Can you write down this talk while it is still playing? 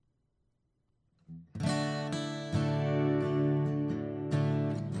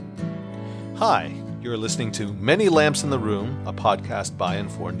Hi, you're listening to Many Lamps in the Room, a podcast by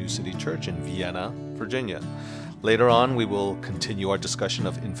and for New City Church in Vienna, Virginia. Later on, we will continue our discussion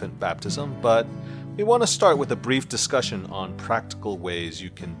of infant baptism, but we want to start with a brief discussion on practical ways you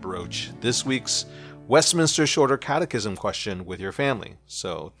can broach this week's Westminster Shorter Catechism question with your family.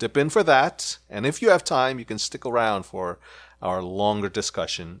 So dip in for that, and if you have time, you can stick around for our longer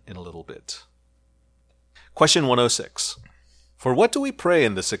discussion in a little bit. Question 106. For what do we pray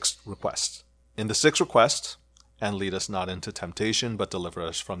in the sixth request? In the sixth request, and lead us not into temptation, but deliver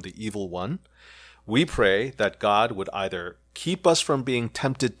us from the evil one, we pray that God would either keep us from being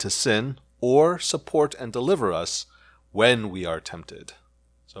tempted to sin or support and deliver us when we are tempted.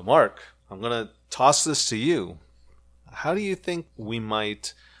 So Mark, I'm going to toss this to you. How do you think we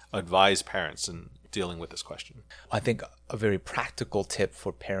might advise parents in dealing with this question? I think a very practical tip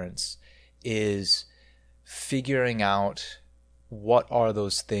for parents is figuring out what are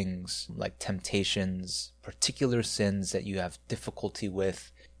those things like temptations, particular sins that you have difficulty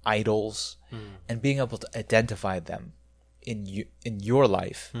with, idols, and being able to identify them in your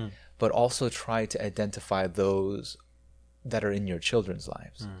life, but also try to identify those that are in your children's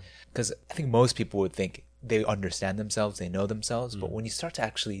lives. Because I think most people would think they understand themselves, they know themselves, but when you start to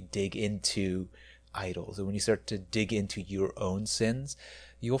actually dig into idols, and when you start to dig into your own sins,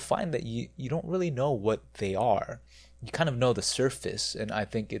 you'll find that you don't really know what they are. You kind of know the surface, and I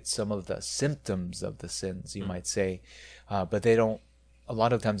think it's some of the symptoms of the sins, you might say, but they don't, a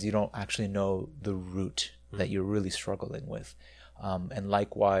lot of times you don't actually know the root that you're really struggling with. And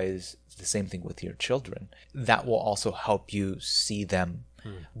likewise, the same thing with your children. That will also help you see them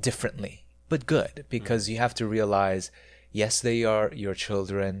differently, but good, because you have to realize, yes, they are your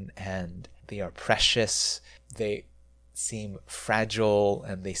children, and they are precious. They seem fragile,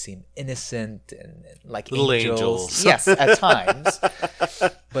 and they seem innocent and like little angels. Yes, at times.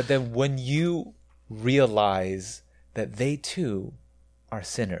 But then when you realize that they too are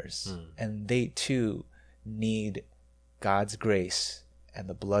sinners, and they too need God's grace and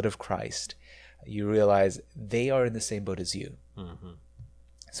the blood of Christ, you realize they are in the same boat as you.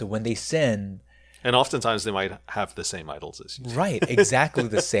 So when they sin, and oftentimes they might have the same idols as you. Right, exactly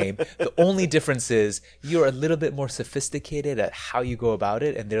the same. The only difference is you're a little bit more sophisticated at how you go about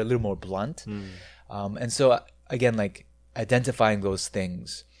it, and they're a little more blunt. And so, again, like identifying those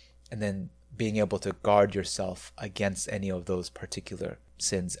things and then being able to guard yourself against any of those particular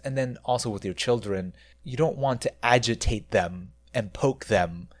sins. And then also with your children, you don't want to agitate them and poke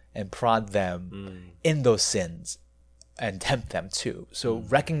them and prod them in those sins and tempt them too. So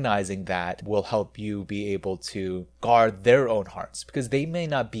recognizing that will help you be able to guard their own hearts, because they may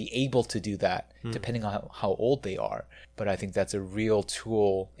not be able to do that depending on how old they are. But I think that's a real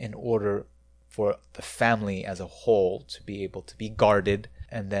tool in order for the family as a whole to be able to be guarded,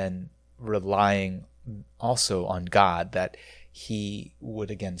 and then relying also on God that He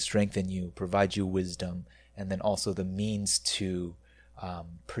would again strengthen you, provide you wisdom, and then also the means to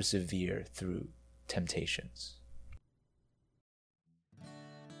persevere through temptations.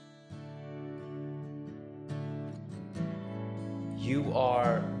 You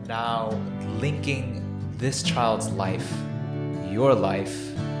are now linking this child's life, your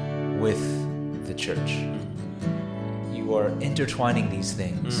life, with the church. You are intertwining these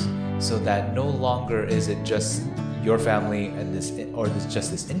things so that no longer is it just your family and just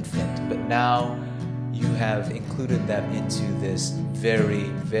this infant, but now you have included them into this very,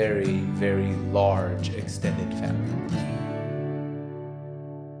 very, very large extended family.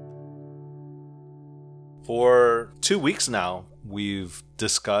 For 2 weeks now, we've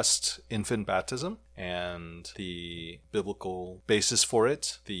discussed infant baptism and the biblical basis for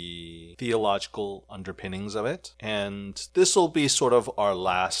it, the theological underpinnings of it. And this will be sort of our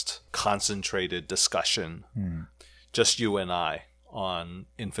last concentrated discussion, just you and I, on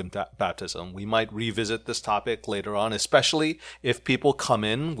infant baptism. We might revisit this topic later on, especially if people come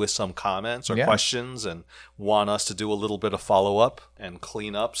in with some comments or questions and want us to do a little bit of follow-up and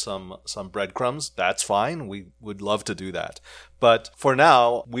clean up some breadcrumbs. That's fine. We would love to do that. But for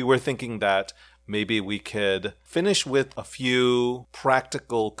now, we were thinking that maybe we could finish with a few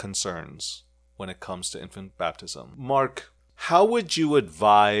practical concerns when it comes to infant baptism. Mark, how would you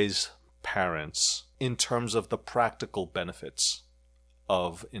advise parents in terms of the practical benefits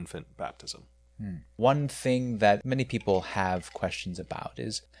of infant baptism? One thing that many people have questions about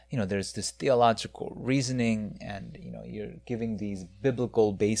is, there's this theological reasoning, and, you're giving these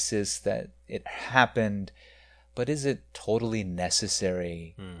biblical basis that it happened, but is it totally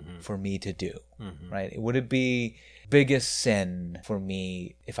necessary for me to do, right? Would it be biggest sin for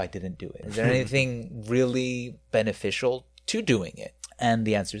me if I didn't do it? Is there anything really beneficial to doing it? And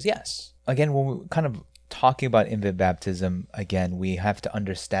the answer is yes. Again, when we kind of talking about infant baptism, again, we have to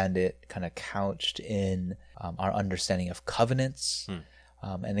understand it kind of couched in our understanding of covenants.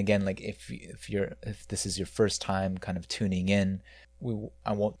 And again, like if this is your first time kind of tuning in,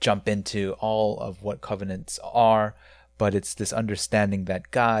 I won't jump into all of what covenants are, but it's this understanding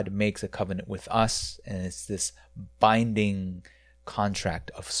that God makes a covenant with us, and it's this binding contract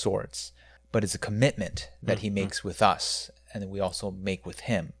of sorts. But it's a commitment that he makes with us, and that we also make with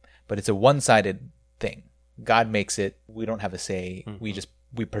him. But it's a one-sided thing. God makes it. We don't have a say.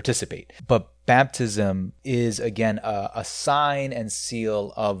 We participate. But baptism is, again, a sign and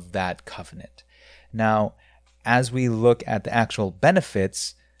seal of that covenant. Now, as we look at the actual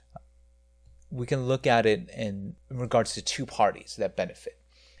benefits, we can look at it in regards to two parties that benefit.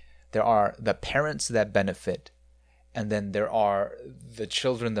 There are the parents that benefit, and then there are the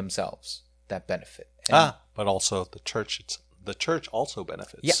children themselves that benefit. But also the church. The church also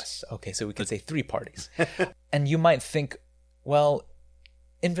benefits. Yes. Okay, so we can say three parties. And you might think, well,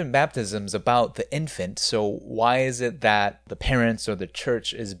 infant baptism is about the infant, so why is it that the parents or the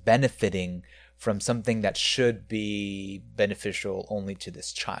church is benefiting from something that should be beneficial only to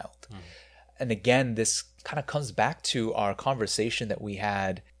this child? And again, this kind of comes back to our conversation that we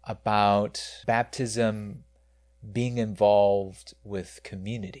had about baptism being involved with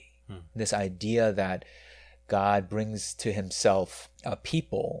community. This idea that God brings to himself a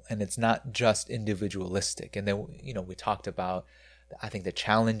people, and it's not just individualistic. And then, we talked about, I think, the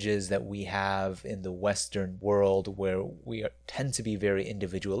challenges that we have in the Western world, where we tend to be very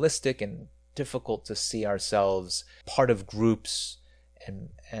individualistic and difficult to see ourselves part of groups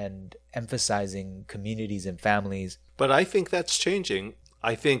and emphasizing communities and families. But I think that's changing.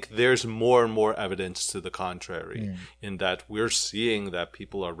 I think there's more and more evidence to the contrary, in that we're seeing that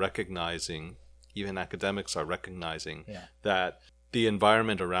people are recognizing, even academics are recognizing, that the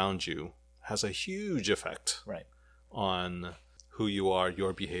environment around you has a huge effect on who you are,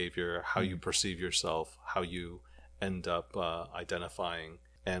 your behavior, how you perceive yourself, how you end up identifying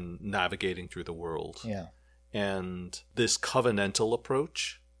and navigating through the world. And this covenantal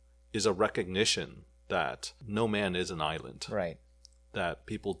approach is a recognition that no man is an island. That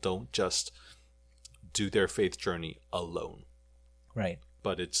people don't just do their faith journey alone.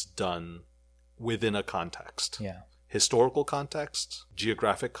 But it's done within a context. Historical context,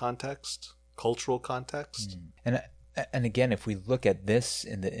 geographic context, cultural context. And again, if we look at this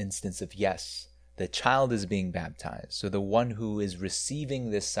in the instance of, yes, the child is being baptized, so the one who is receiving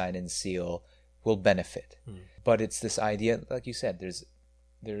this sign and seal will benefit. But it's this idea, like you said,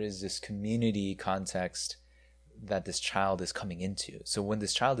 there is this community context that this child is coming into. So when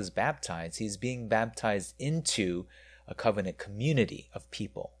this child is baptized, he's being baptized into a covenant community of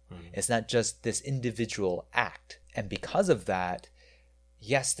people. It's not just this individual act. And because of that,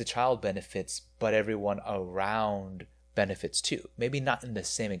 yes, the child benefits, but everyone around benefits too. Maybe not in the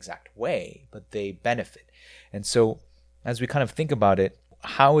same exact way, but they benefit. And so as we kind of think about it,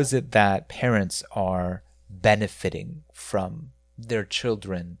 how is it that parents are benefiting from their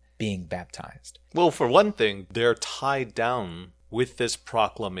children being baptized? Well, for one thing, they're tied down with this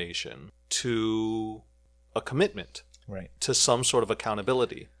proclamation to a commitment, to some sort of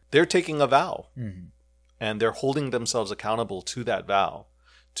accountability. They're taking a vow, and they're holding themselves accountable to that vow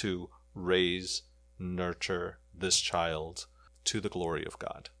to raise, nurture this child to the glory of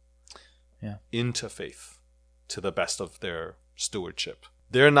God, into faith, to the best of their stewardship.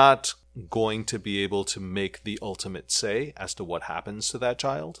 They're not going to be able to make the ultimate say as to what happens to that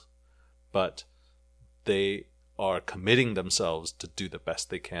child, but they are committing themselves to do the best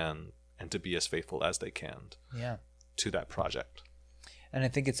they can and to be as faithful as they can to that project. And I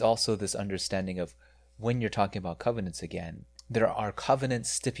think it's also this understanding of, when you're talking about covenants again, there are covenant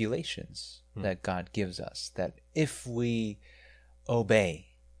stipulations that God gives us, that if we obey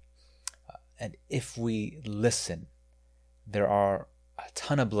and if we listen, there are a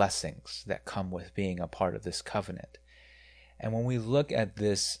ton of blessings that come with being a part of this covenant. And when we look at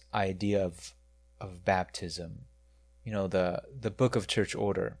this idea of baptism, the book of church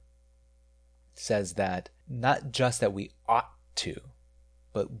order says that not just that we ought to,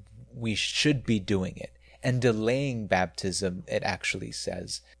 but we should be doing it. And delaying baptism, it actually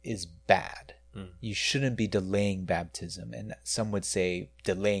says, is bad. You shouldn't be delaying baptism. And some would say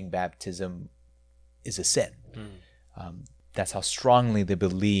delaying baptism is a sin. That's how strongly they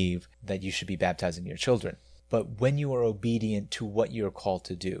believe that you should be baptizing your children. But when you are obedient to what you're called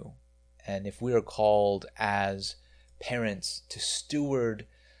to do, and if we are called as parents to steward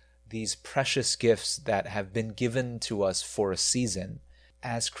these precious gifts that have been given to us for a season,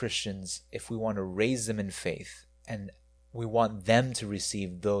 as Christians, if we want to raise them in faith and we want them to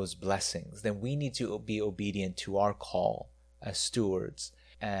receive those blessings, then we need to be obedient to our call as stewards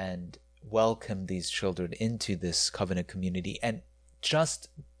and welcome these children into this covenant community. And just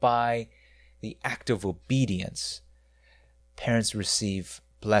by the act of obedience, parents receive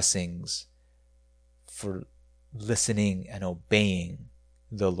blessings for listening and obeying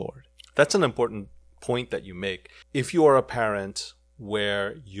the Lord. That's an important point that you make. If you are a parent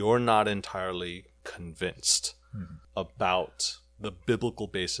where you're not entirely convinced about the biblical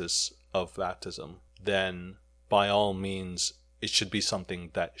basis of baptism, then by all means, it should be something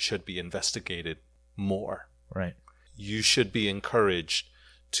that should be investigated more. Right. You should be encouraged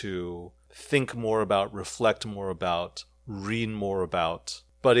to think more about, reflect more about, read more about.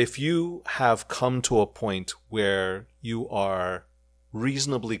 But if you have come to a point where you are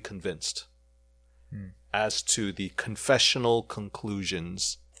reasonably convinced as to the confessional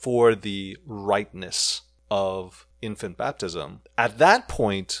conclusions for the rightness of infant baptism, at that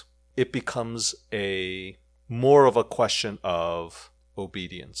point, it becomes more of a question of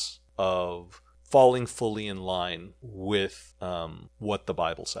obedience, of falling fully in line with what the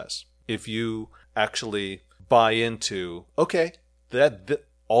Bible says. If you actually buy into, okay, that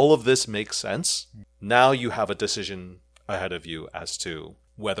all of this makes sense, now you have a decision ahead of you as to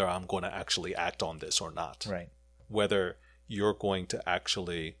whether I'm going to actually act on this or not. Right. Whether you're going to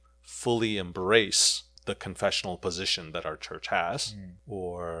actually fully embrace the confessional position that our church has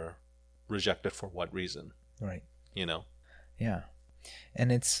or reject it for what reason. Right. You know? Yeah.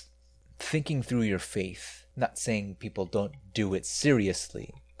 And it's thinking through your faith, not saying people don't do it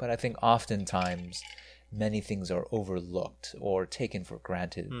seriously, but I think oftentimes many things are overlooked or taken for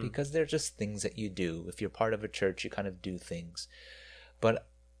granted because they're just things that you do. If you're part of a church, you kind of do things. But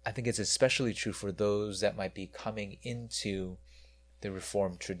I think it's especially true for those that might be coming into the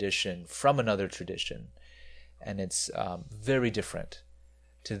Reformed tradition from another tradition. And it's very different.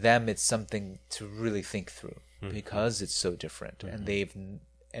 To them, it's something to really think through because it's so different.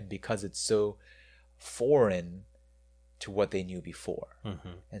 And because it's so foreign to what they knew before.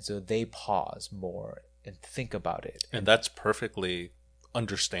 And so they pause more and think about it. And that's perfectly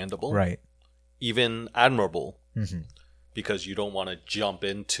understandable. Right. Even admirable. Because you don't want to jump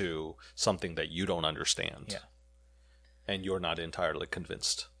into something that you don't understand. Yeah. And you're not entirely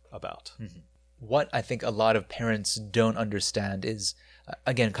convinced about. What I think a lot of parents don't understand is,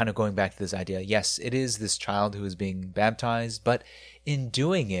 again, kind of going back to this idea, yes, it is this child who is being baptized, but in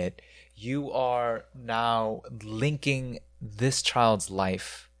doing it, you are now linking this child's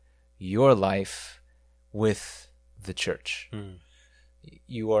life, your life, with the church.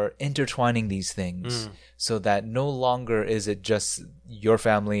 You are intertwining these things so that no longer is it just your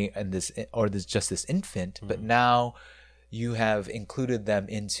family and this infant, but now you have included them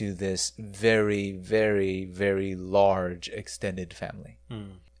into this very, very, very large extended family.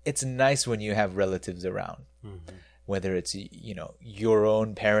 It's nice when you have relatives around, whether it's, your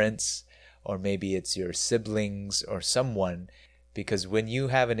own parents or maybe it's your siblings or someone, because when you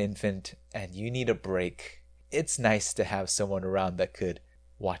have an infant and you need a break, it's nice to have someone around that could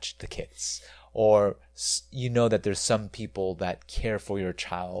watch the kids, or that there's some people that care for your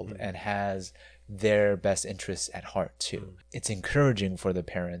child and has their best interests at heart too. It's encouraging for the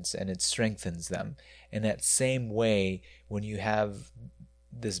parents and it strengthens them. In that same way, when you have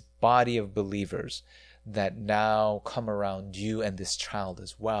this body of believers that now come around you and this child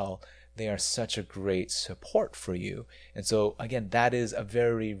as well, they are such a great support for you. And so again, that is a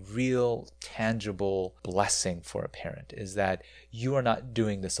very real, tangible blessing for a parent, is that you are not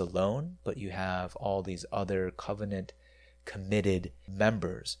doing this alone, but you have all these other covenant committed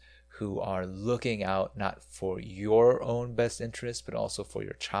members who are looking out not for your own best interest, but also for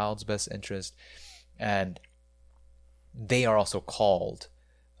your child's best interest. And they are also called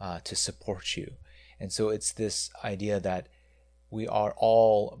to support you. And so it's this idea that we are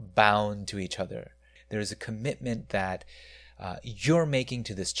all bound to each other. There is a commitment that you're making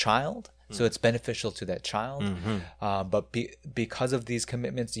to this child, so it's beneficial to that child. But because of these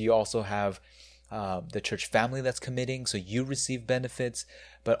commitments, you also have the church family that's committing, so you receive benefits,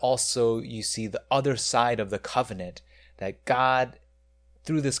 but also you see the other side of the covenant, that God,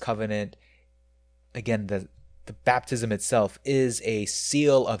 through this covenant, again, the baptism itself is a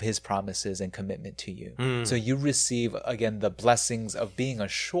seal of his promises and commitment to you. So you receive, again, the blessings of being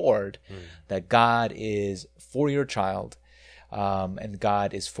assured that God is for your child, and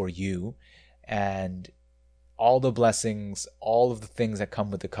God is for you. And all the blessings, all of the things that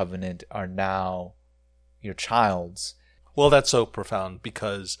come with the covenant are now your child's. Well, that's so profound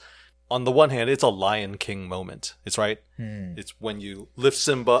because on the one hand, it's a Lion King moment. It's right. It's when you lift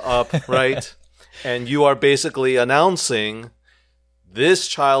Simba up, right? And you are basically announcing this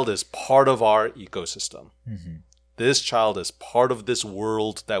child is part of our ecosystem. Mm-hmm. This child is part of this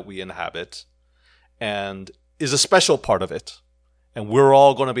world that we inhabit and is a special part of it. And we're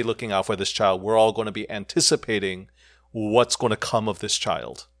all going to be looking out for this child. We're all going to be anticipating what's going to come of this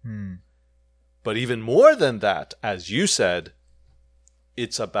child. Mm. But even more than that, as you said,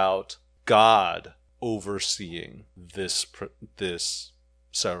 it's about God overseeing this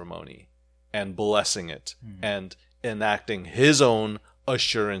ceremony and blessing it and enacting his own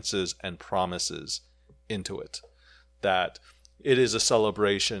assurances and promises into it. That it is a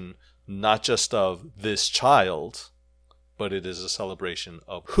celebration not just of this child, but it is a celebration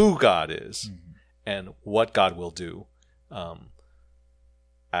of who God is and what God will do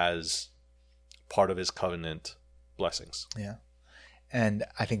as part of his covenant blessings. Yeah. And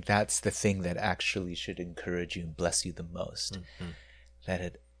I think that's the thing that actually should encourage you and bless you the most. Mm-hmm. That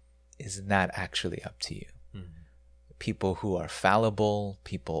it is not actually up to you. Mm-hmm. People who are fallible,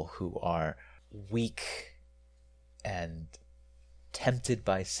 people who are weak and tempted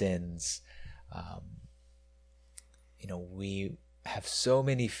by sins, we have so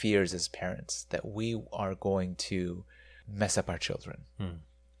many fears as parents that we are going to mess up our children.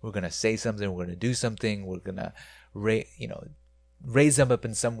 We're going to say something, we're going to do something, we're going to raise them up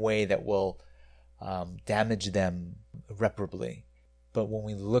in some way that will damage them irreparably. But when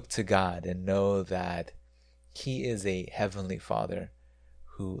we look to God and know that he is a heavenly Father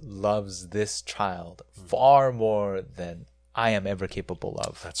who loves this child far more than I am ever capable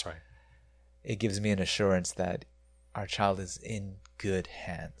of. That's right. It gives me an assurance that our child is in good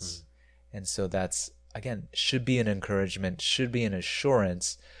hands. And so that's, again, should be an encouragement, should be an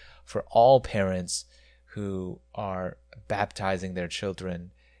assurance for all parents who are baptizing their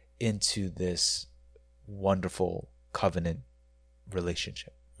children into this wonderful covenant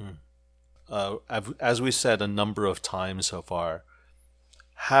relationship. As we said a number of times so far,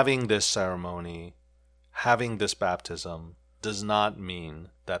 having this ceremony, having this baptism does not mean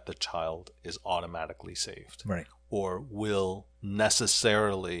that the child is automatically saved. Right. Or will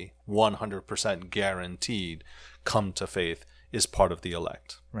necessarily 100% guaranteed come to faith, is part of the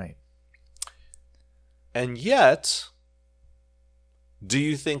elect. Right. And yet, do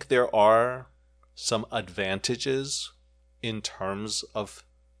you think there are some advantages in terms of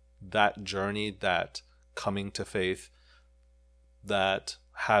that journey, that coming to faith, that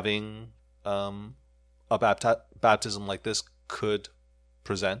having a baptism like this could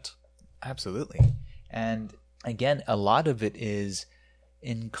present? Absolutely. And again, a lot of it is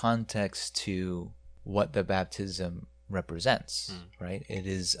in context to what the baptism represents, right? It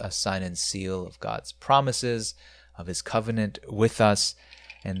is a sign and seal of God's promises, of his covenant with us,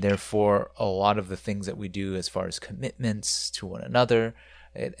 and therefore a lot of the things that we do as far as commitments to one another,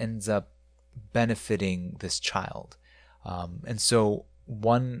 it ends up benefiting this child. And so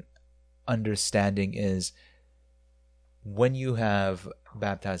one understanding is when you have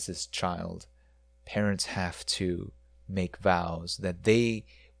baptized this child, parents have to make vows that they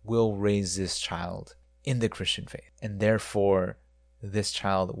will raise this child in the Christian faith. And therefore, this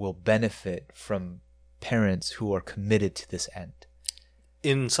child will benefit from parents who are committed to this end.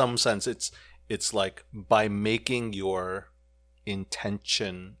 In some sense, it's like by making your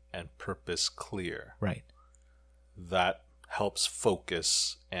intention and purpose clear. Right. That helps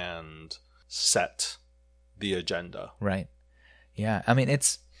focus and set the agenda. Right. Yeah. I mean,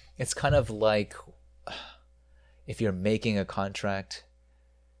 it's kind of like if you're making a contract,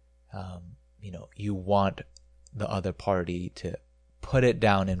 you want the other party to put it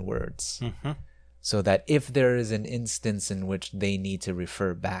down in words so that if there is an instance in which they need to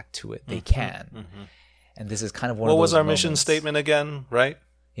refer back to it, they can. And this is kind of one of those What was our moments. mission statement again, right?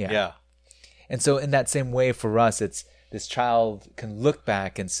 Yeah. And so in that same way for us, it's this child can look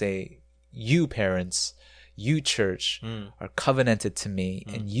back and say, you parents, you church are covenanted to me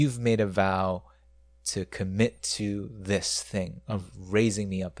and you've made a vow to commit to this thing of raising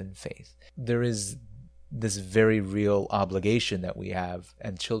me up in faith. There is this very real obligation that we have,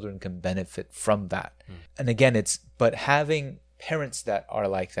 and children can benefit from that. And again, but having parents that are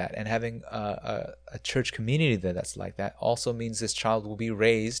like that and having a church community that's like that also means this child will be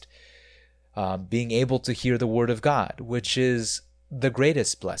raised being able to hear the word of God, which is the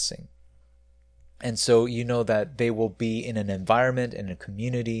greatest blessing. And so you know that they will be in an environment, in a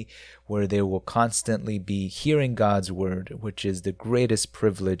community where they will constantly be hearing God's word, which is the greatest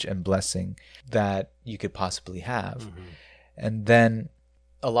privilege and blessing that you could possibly have. And then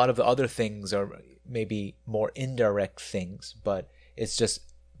a lot of the other things are maybe more indirect things, but it's just,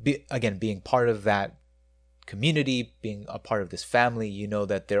 being part of that community, being a part of this family, you know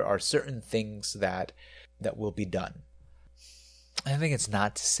that there are certain things that will be done. I think it's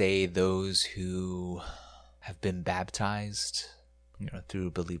not to say those who have been baptized, through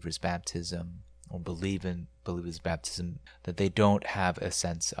believers' baptism or believe in believers' baptism, that they don't have a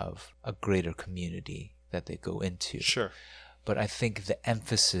sense of a greater community that they go into. Sure. But I think the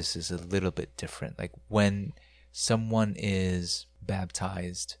emphasis is a little bit different. Like when someone is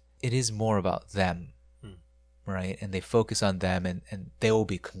baptized, it is more about them, right? And they focus on them, and they will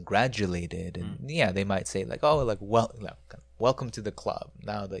be congratulated. And they might say like, oh, like, welcome to the club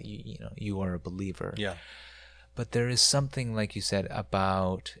now that you are a believer. Yeah. But there is something, like you said,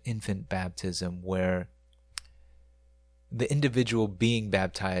 about infant baptism where the individual being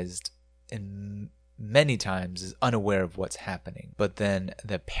baptized in many times is unaware of what's happening. But then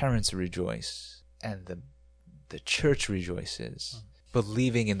the parents rejoice and the church rejoices,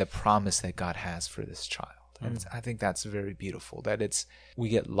 believing in the promise that God has for this child. And I think that's very beautiful, that we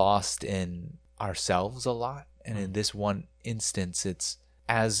get lost in ourselves a lot. And in this one instance, it's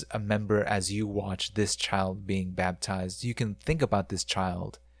as a member, as you watch this child being baptized, you can think about this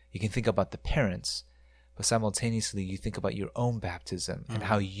child, you can think about the parents, but simultaneously you think about your own baptism and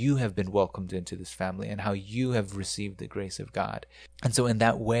how you have been welcomed into this family and how you have received the grace of God. And so in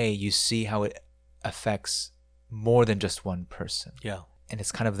that way, you see how it affects more than just one person. Yeah. And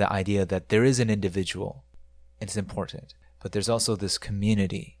it's kind of the idea that there is an individual, it's important, but there's also this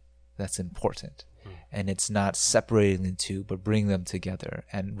community that's important. And it's not separating the two, but bringing them together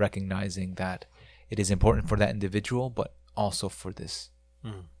and recognizing that it is important for that individual, but also for this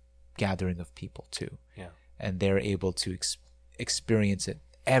gathering of people too. Yeah. And they're able to experience it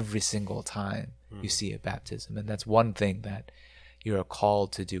every single time you see a baptism. And that's one thing that you're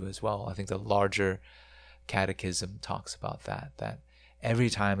called to do as well. I think the larger catechism talks about that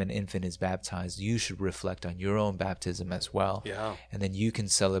every time an infant is baptized, you should reflect on your own baptism as well. Yeah. And then you can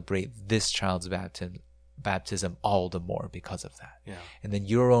celebrate this child's baptism all the more because of that. Yeah. And then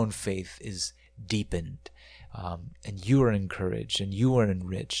your own faith is deepened, and you are encouraged and you are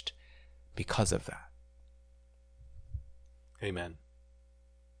enriched because of that. Amen.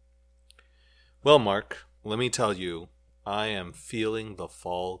 Well, Mark, let me tell you, I am feeling the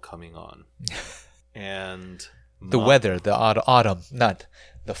fall coming on. And the weather, the autumn, not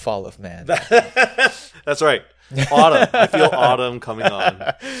the fall of man. That's right. Autumn. I feel autumn coming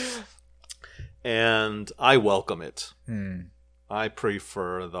on. And I welcome it. I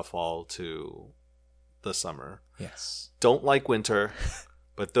prefer the fall to the summer. Yes. Don't like winter,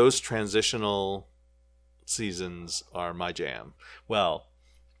 but those transitional seasons are my jam. Well,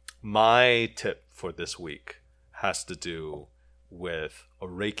 my tip for this week has to do with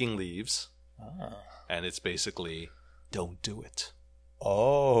raking leaves. And it's basically, don't do it.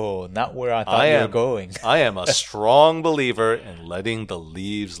 Oh, not where I thought you were going. I am a strong believer in letting the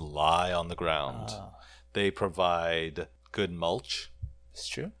leaves lie on the ground. They provide good mulch. It's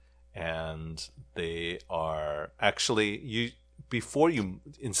true. And they are actually,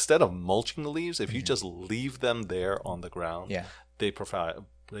 instead of mulching the leaves, if you just leave them there on the ground, they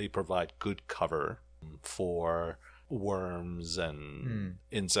provide good cover for worms and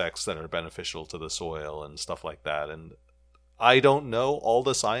insects that are beneficial to the soil and stuff like that. And I don't know all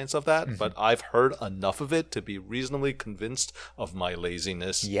the science of that, but I've heard enough of it to be reasonably convinced of my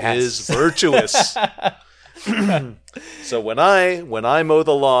laziness is virtuous. So when I mow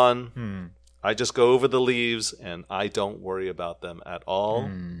the lawn, I just go over the leaves and I don't worry about them at all.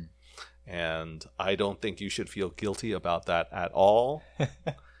 And I don't think you should feel guilty about that at all.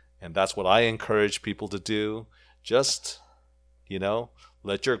 And that's what I encourage people to do. Just,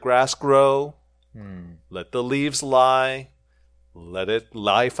 let your grass grow, let the leaves lie, let it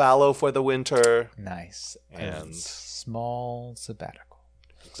lie fallow for the winter. Nice. And small sabbatical.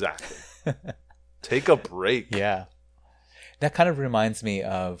 Exactly. Take a break. Yeah. That kind of reminds me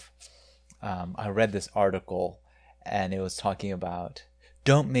of, I read this article and it was talking about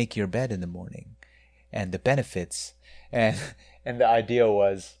don't make your bed in the morning and the benefits. And the idea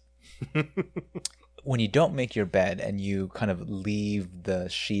was when you don't make your bed and you kind of leave the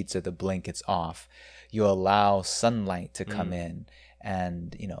sheets or the blankets off, you allow sunlight to come in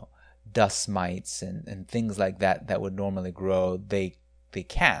and, dust mites and things like that would normally grow. They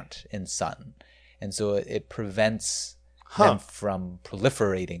can't in sun. And so it prevents them from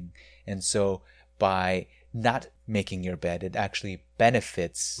proliferating. And so by not making your bed, it actually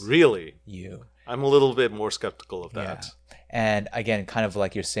benefits you. I'm a little bit more skeptical of that. Yeah. And again, kind of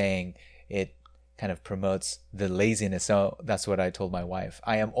like you're saying, it kind of promotes the laziness. So that's what I told my wife.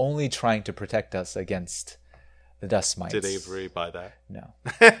 I am only trying to protect us against The dust mites. Did Avery buy that? No.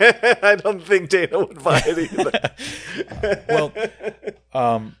 I don't think Dana would buy it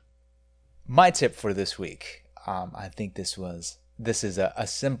either. My tip for this week, I think this is a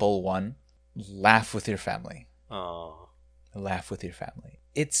simple one. Laugh with your family. Oh. Laugh with your family.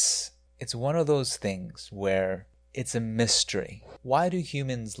 It's one of those things where it's a mystery. Why do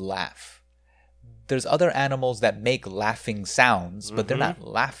humans laugh? There's other animals that make laughing sounds, but they're not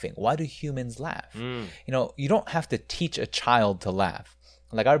laughing. Why do humans laugh? You know, you don't have to teach a child to laugh.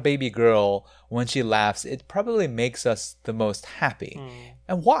 Like our baby girl, when she laughs, it probably makes us the most happy.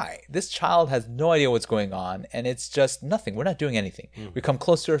 And why? This child has no idea what's going on, and it's just nothing. We're not doing anything. We come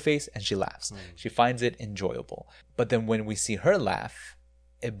close to her face, and she laughs. She finds it enjoyable. But then when we see her laugh,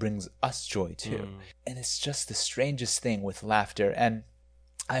 it brings us joy too. And it's just the strangest thing with laughter. And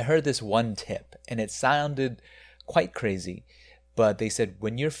I heard this one tip, and it sounded quite crazy, but they said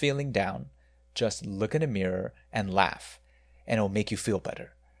when you're feeling down, just look in a mirror and laugh, and it'll make you feel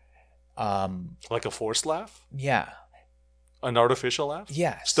better. Like a forced laugh? Yeah. An artificial laugh?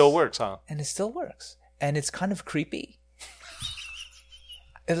 Yes. Still works, huh? And it still works. And it's kind of creepy.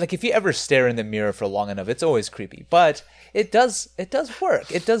 Like if you ever stare in the mirror for long enough, it's always creepy. But it does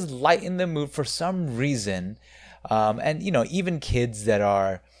work. It does lighten the mood for some reason. And, you know, even kids that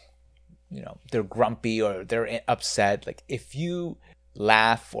are, you know, they're grumpy or they're upset, like if you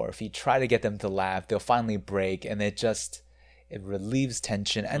laugh or if you try to get them to laugh, they'll finally break, and it relieves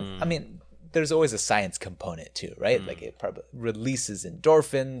tension. And I mean, there's always a science component too, right? Like it probably releases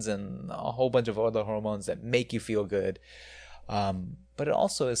endorphins and a whole bunch of other hormones that make you feel good. But it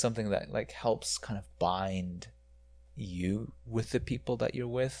also is something that like helps kind of bind you with the people that you're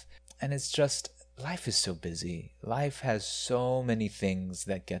with. And it's just, life is so busy. Life has so many things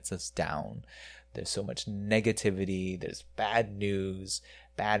that gets us down. There's so much negativity. There's bad news,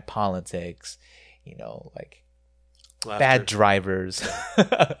 bad politics, you know, like laughter, bad drivers,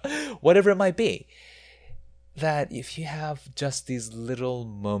 whatever it might be. That if you have just these little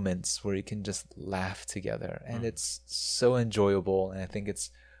moments where you can just laugh together, and it's so enjoyable, and I think it's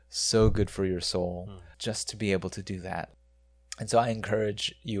so good for your soul just to be able to do that. And so I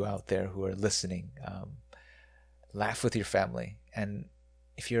encourage you out there who are listening, laugh with your family. And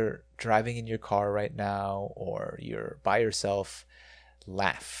if you're driving in your car right now or you're by yourself,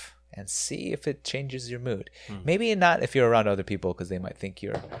 laugh and see if it changes your mood. Maybe not if you're around other people because they might think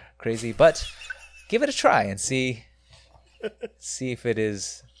you're crazy, but give it a try and see if it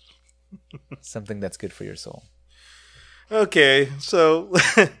is something that's good for your soul. Okay, so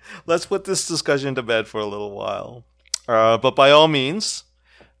let's put this discussion to bed for a little while. But by all means,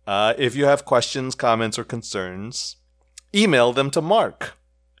 if you have questions, comments, or concerns, email them to Mark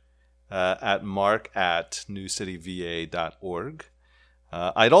at mark@newcityva.org.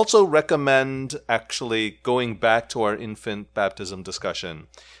 I'd also recommend actually going back to our infant baptism discussion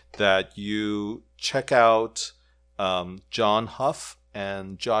that you check out John Huff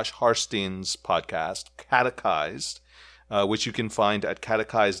and Josh Harstein's podcast, Catechized, which you can find at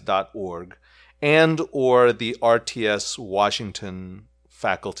catechized.org. and or the RTS Washington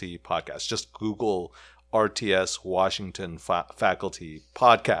Faculty Podcast. Just Google RTS Washington Faculty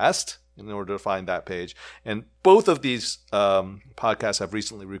Podcast in order to find that page. And both of these podcasts have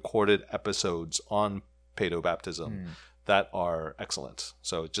recently recorded episodes on paedobaptism that are excellent.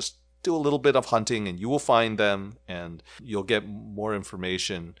 So just do a little bit of hunting and you will find them, and you'll get more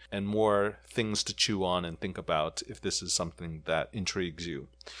information and more things to chew on and think about if this is something that intrigues you.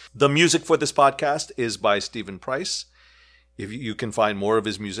 The music for this podcast is by Stephen Price. If you can find more of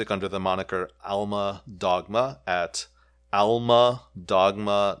his music under the moniker Alma Dogma at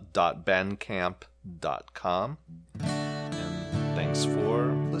almadogma.bandcamp.com. And thanks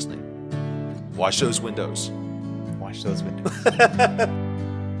for listening. Wash those windows. Wash those windows.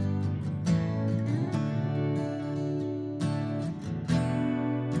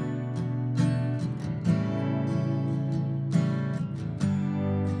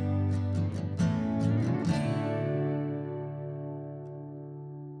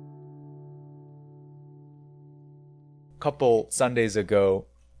 Couple Sundays ago,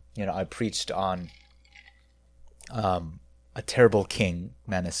 I preached on a terrible king,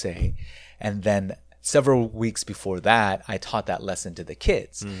 Manasseh, and then several weeks before that, I taught that lesson to the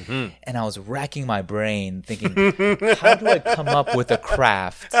kids. And I was racking my brain thinking, how do I come up with a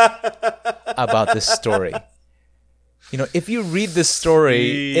craft about this story? If you read this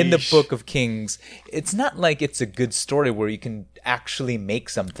story in the Book of Kings, it's not like it's a good story where you can actually make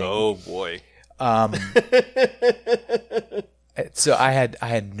something. Oh boy. So I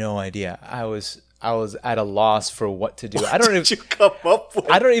had no idea. I was at a loss for what to do. What did you come up with?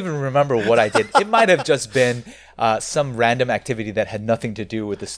 I don't even remember what I did. It might have just been some random activity that had nothing to do with